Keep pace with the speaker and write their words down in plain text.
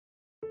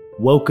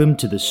Welcome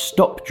to the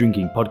Stop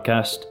Drinking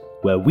Podcast,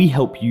 where we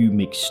help you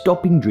make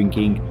stopping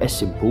drinking a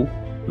simple,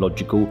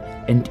 logical,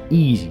 and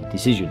easy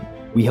decision.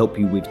 We help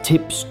you with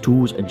tips,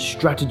 tools, and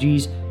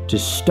strategies to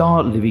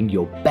start living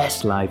your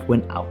best life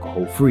when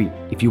alcohol-free.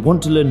 If you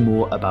want to learn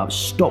more about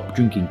Stop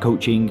Drinking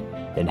coaching,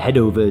 then head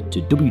over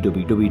to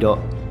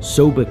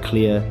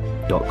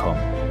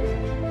www.soberclear.com.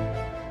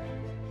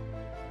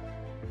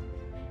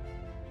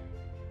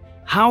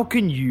 How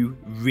can you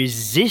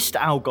resist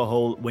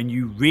alcohol when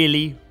you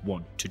really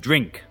want to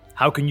drink?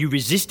 How can you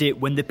resist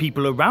it when the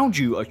people around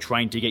you are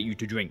trying to get you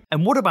to drink?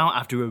 And what about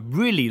after a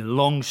really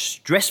long,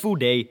 stressful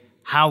day?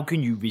 How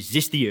can you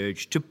resist the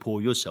urge to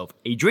pour yourself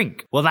a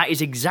drink? Well, that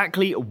is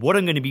exactly what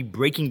I'm going to be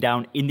breaking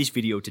down in this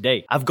video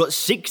today. I've got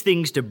 6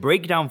 things to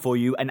break down for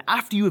you, and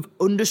after you have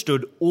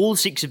understood all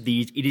 6 of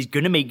these, it is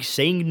going to make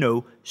saying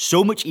no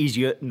so much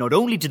easier, not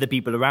only to the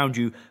people around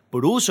you,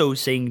 but also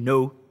saying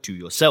no to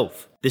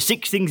yourself. The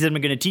 6 things that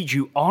I'm going to teach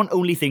you aren't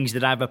only things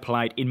that I've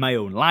applied in my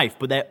own life,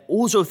 but they're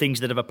also things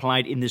that I've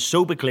applied in the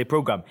Sober Clear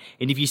program.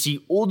 And if you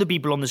see all the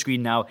people on the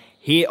screen now,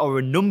 here are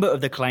a number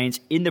of the clients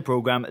in the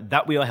program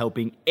that we are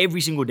helping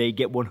every single day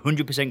get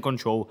 100%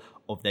 control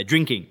of their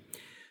drinking.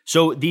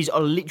 So these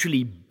are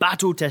literally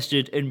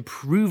battle-tested and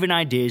proven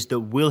ideas that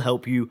will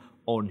help you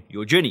on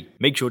your journey.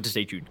 Make sure to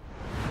stay tuned.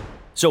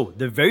 So,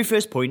 the very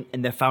first point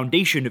and the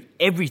foundation of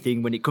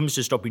everything when it comes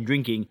to stopping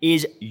drinking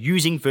is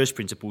using first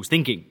principles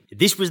thinking.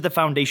 This was the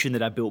foundation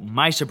that I built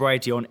my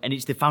sobriety on, and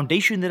it's the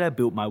foundation that I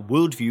built my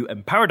worldview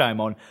and paradigm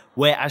on,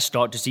 where I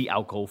start to see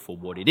alcohol for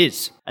what it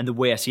is. And the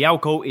way I see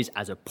alcohol is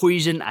as a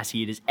poison, I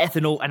see it as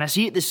ethanol, and I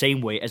see it the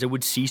same way as I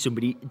would see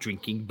somebody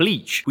drinking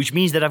bleach, which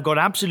means that I've got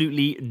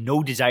absolutely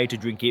no desire to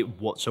drink it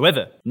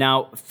whatsoever.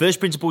 Now, first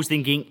principles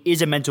thinking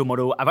is a mental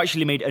model. I've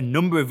actually made a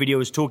number of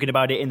videos talking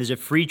about it, and there's a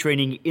free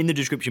training in the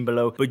description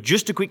below. But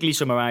just to quickly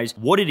summarize,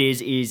 what it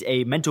is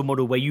a mental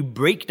model where you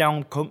break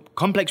down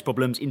complex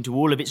problems into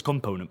all of its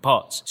component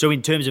parts. So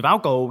in terms of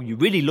alcohol, you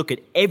really look at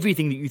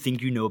everything that you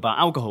think you know about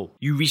alcohol.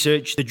 You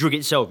research the drug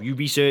itself. You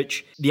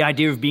research the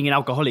idea of being an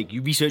alcoholic.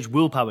 You research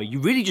willpower. You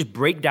really just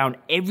break down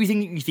everything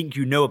that you think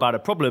you know about a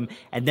problem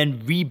and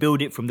then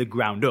rebuild it from the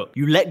ground up.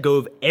 You let go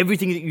of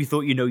everything that you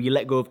thought you know. You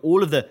let go of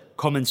all of the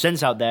common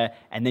sense out there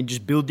and then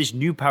just build this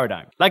new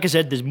paradigm. Like I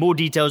said, there's more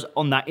details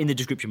on that in the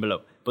description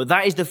below. But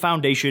that is the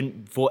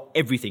foundation for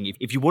everything.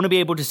 If you want to be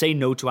able to say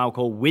no to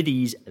alcohol with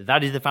ease,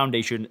 that is the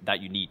foundation that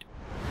you need.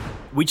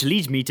 Which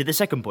leads me to the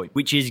second point,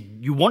 which is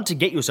you want to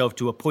get yourself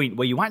to a point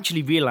where you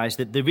actually realize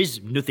that there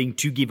is nothing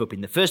to give up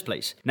in the first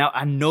place. Now,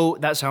 I know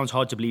that sounds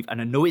hard to believe, and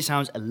I know it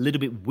sounds a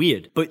little bit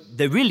weird, but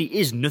there really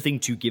is nothing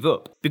to give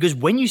up. Because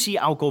when you see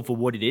alcohol for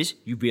what it is,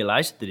 you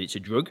realize that it's a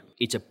drug,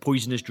 it's a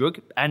poisonous drug,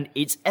 and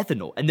it's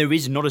ethanol, and there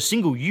is not a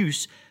single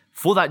use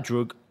for that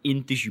drug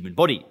in the human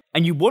body.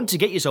 And you want to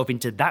get yourself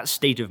into that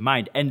state of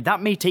mind, and that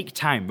may take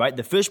time, right?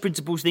 The first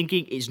principles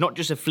thinking is not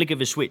just a flick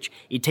of a switch.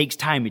 It takes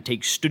time, it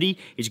takes study,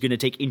 it's going to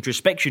take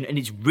introspection, and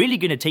it's really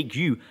going to take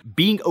you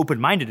being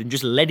open-minded and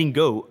just letting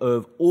go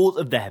of all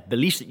of the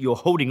beliefs that you're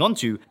holding on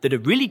to that are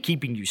really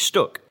keeping you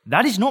stuck.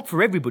 That is not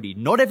for everybody.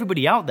 Not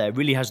everybody out there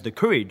really has the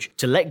courage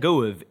to let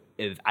go of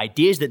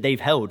ideas that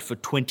they've held for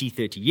 20,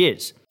 30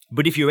 years.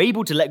 But if you're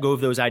able to let go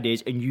of those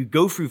ideas and you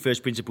go through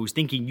first principles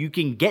thinking, you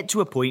can get to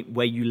a point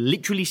where you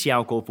literally see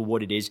alcohol for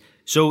what it is.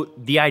 So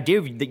the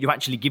idea that you're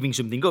actually giving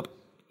something up,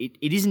 it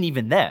isn't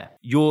even there.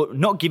 You're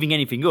not giving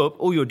anything up.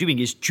 All you're doing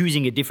is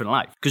choosing a different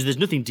life because there's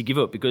nothing to give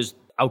up because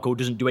alcohol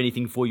doesn't do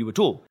anything for you at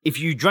all. If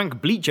you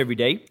drank bleach every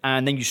day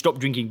and then you stop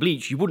drinking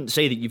bleach, you wouldn't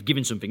say that you've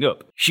given something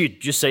up.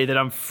 You'd just say that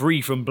I'm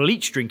free from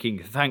bleach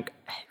drinking. Thank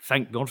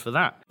God for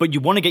that. But you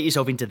want to get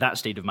yourself into that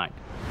state of mind.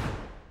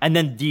 And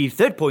then the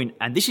third point,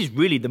 and this is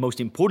really the most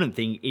important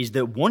thing, is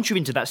that once you're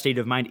into that state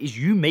of mind, is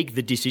you make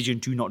the decision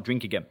to not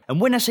drink again.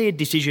 And when I say a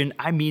decision,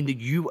 I mean that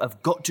you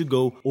have got to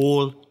go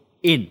all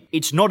in.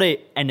 It's not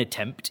an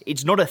attempt.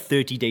 It's not a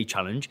 30-day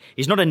challenge.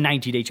 It's not a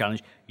 90-day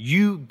challenge.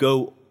 You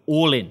go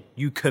all in.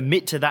 You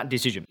commit to that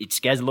decision. It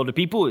scares a lot of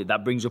people.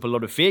 That brings up a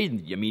lot of fear.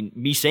 I mean,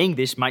 me saying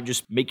this might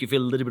just make you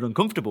feel a little bit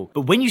uncomfortable.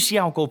 But when you see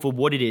alcohol for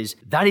what it is,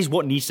 that is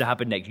what needs to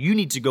happen next. You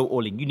need to go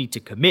all in. You need to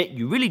commit.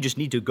 You really just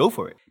need to go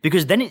for it.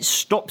 Because then it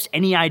stops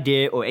any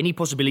idea or any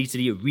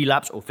possibility of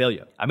relapse or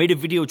failure. I made a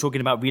video talking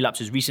about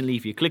relapses recently.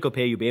 If you click up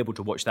here, you'll be able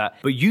to watch that.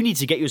 But you need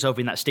to get yourself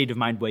in that state of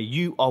mind where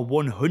you are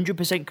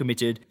 100%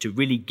 committed to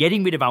really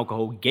getting rid of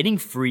alcohol, getting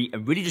free,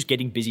 and really just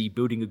getting busy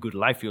building a good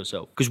life for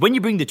yourself. Because when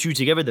you bring the two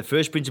together, the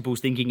first principles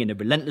thinking and a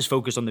relentless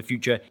focus on the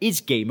future,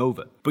 it's game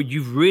over. But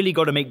you've really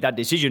got to make that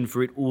decision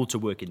for it all to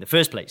work in the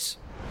first place.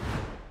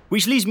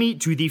 Which leads me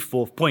to the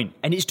fourth point,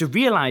 and it's to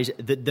realize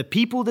that the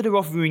people that are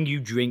offering you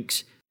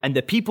drinks and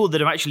the people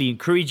that are actually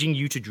encouraging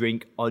you to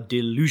drink are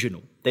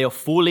delusional. They are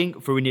falling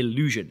for an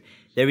illusion.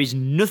 There is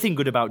nothing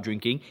good about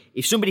drinking.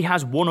 If somebody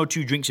has 1 or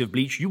 2 drinks of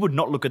bleach, you would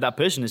not look at that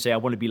person and say, I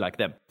want to be like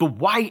them. But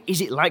why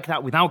is it like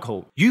that with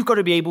alcohol? You've got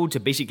to be able to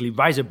basically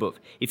rise above.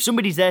 If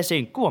somebody's there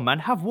saying, go on man,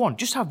 have one,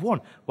 just have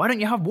one. Why don't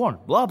you have one?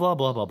 Blah, blah,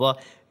 blah, blah, blah.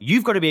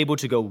 You've got to be able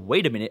to go,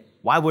 wait a minute,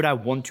 why would I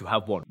want to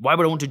have one? Why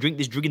would I want to drink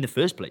this drug in the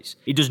first place?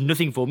 It does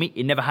nothing for me.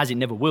 It never has, it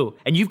never will.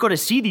 And you've got to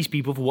see these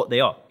people for what they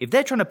are. If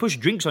they're trying to push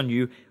drinks on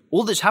you,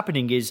 all that's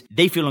happening is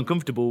they feel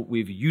uncomfortable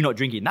with you not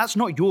drinking. That's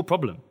not your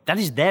problem. That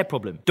is their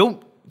problem.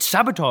 Don't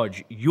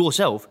sabotage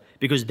yourself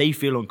because they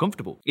feel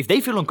uncomfortable. If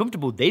they feel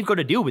uncomfortable, they've got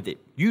to deal with it.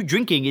 You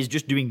drinking is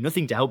just doing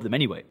nothing to help them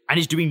anyway. And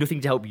it's doing nothing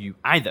to help you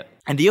either.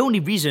 And the only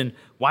reason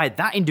why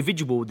that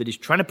individual that is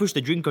trying to push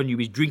the drink on you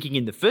is drinking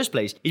in the first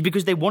place is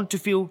because they want to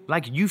feel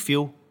like you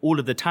feel all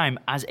of the time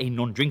as a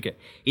non-drinker.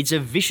 It's a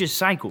vicious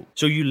cycle.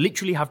 So you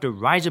literally have to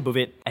rise above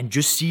it and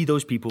just see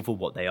those people for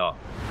what they are.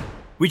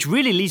 Which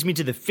really leads me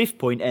to the 5th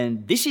point,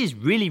 and this is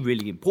really,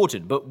 really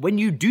important. But when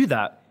you do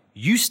that,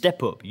 you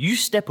step up. You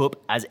step up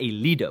as a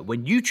leader.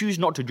 When you choose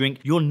not to drink,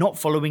 you're not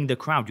following the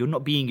crowd. You're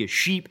not being a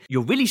sheep.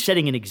 You're really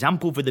setting an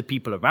example for the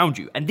people around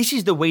you. And this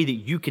is the way that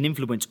you can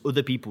influence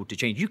other people to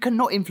change. You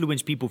cannot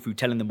influence people through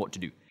telling them what to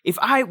do. If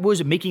I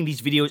was making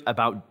these videos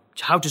about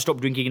how to stop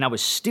drinking and I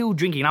was still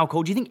drinking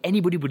alcohol, do you think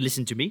anybody would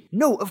listen to me?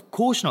 No, of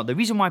course not. The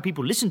reason why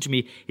people listen to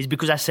me is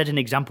because I set an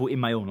example in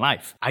my own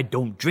life. I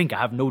don't drink. I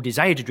have no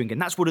desire to drink,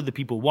 and that's what other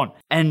people want.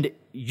 And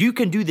you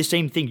can do the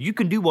same thing. You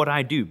can do what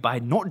I do. By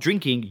not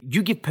drinking,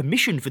 you give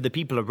permission for the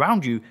people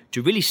around you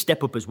to really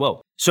step up as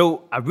well.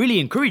 So I really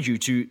encourage you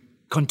to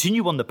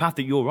continue on the path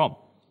that you're on.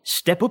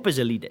 Step up as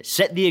a leader.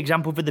 Set the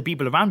example for the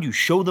people around you.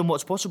 Show them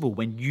what's possible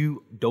when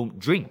you don't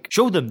drink.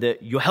 Show them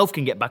that your health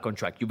can get back on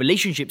track. Your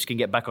relationships can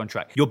get back on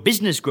track. Your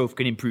business growth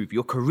can improve.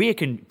 Your career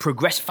can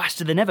progress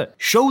faster than ever.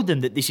 Show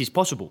them that this is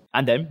possible.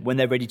 And then when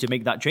they're ready to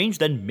make that change,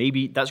 then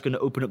maybe that's going to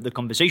open up the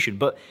conversation.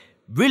 But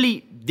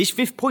really, this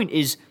 5th point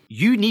is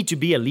you need to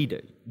be a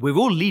leader. We're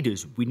all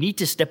leaders. We need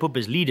to step up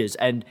as leaders.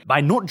 And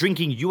by not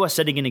drinking, you are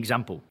setting an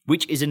example,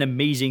 which is an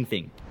amazing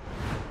thing.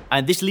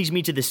 And this leads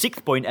me to the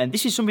 6th point, and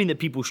this is something that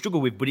people struggle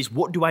with, but it's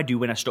what do I do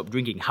when I stop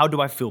drinking? How do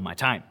I fill my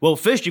time? Well,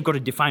 first you've got to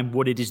define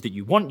what it is that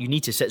you want. You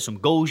need to set some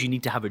goals, you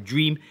need to have a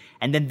dream,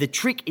 and then the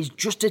trick is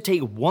just to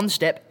take one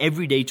step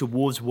every day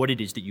towards what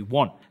it is that you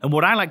want. And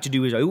what I like to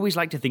do is I always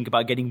like to think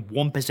about getting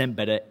 1%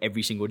 better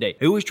every single day.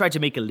 I always try to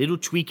make a little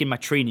tweak in my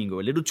training or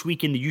a little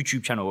tweak in the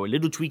YouTube channel or a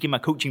little tweak in my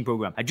coaching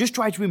program. I just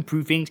try to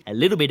improve things a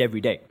little bit every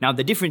day. Now,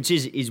 the difference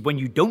is when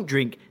you don't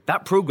drink,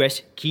 that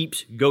progress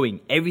keeps going.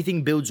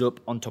 Everything builds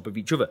up on top of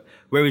each other.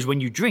 Whereas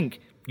when you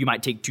drink, you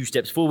might take 2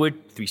 steps forward,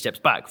 3 steps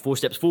back, 4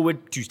 steps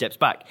forward, 2 steps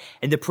back.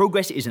 And the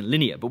progress isn't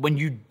linear. But when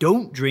you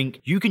don't drink,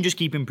 you can just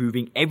keep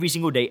improving every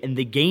single day and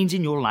the gains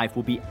in your life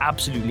will be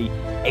absolutely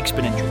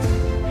exponential.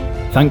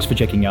 Thanks for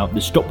checking out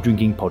the Stop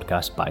Drinking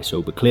podcast by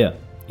Sober Clear.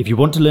 If you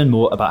want to learn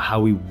more about how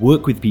we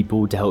work with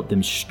people to help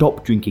them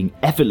stop drinking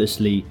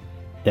effortlessly,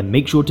 then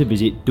make sure to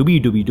visit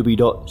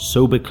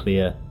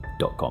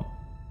www.soberclear.com.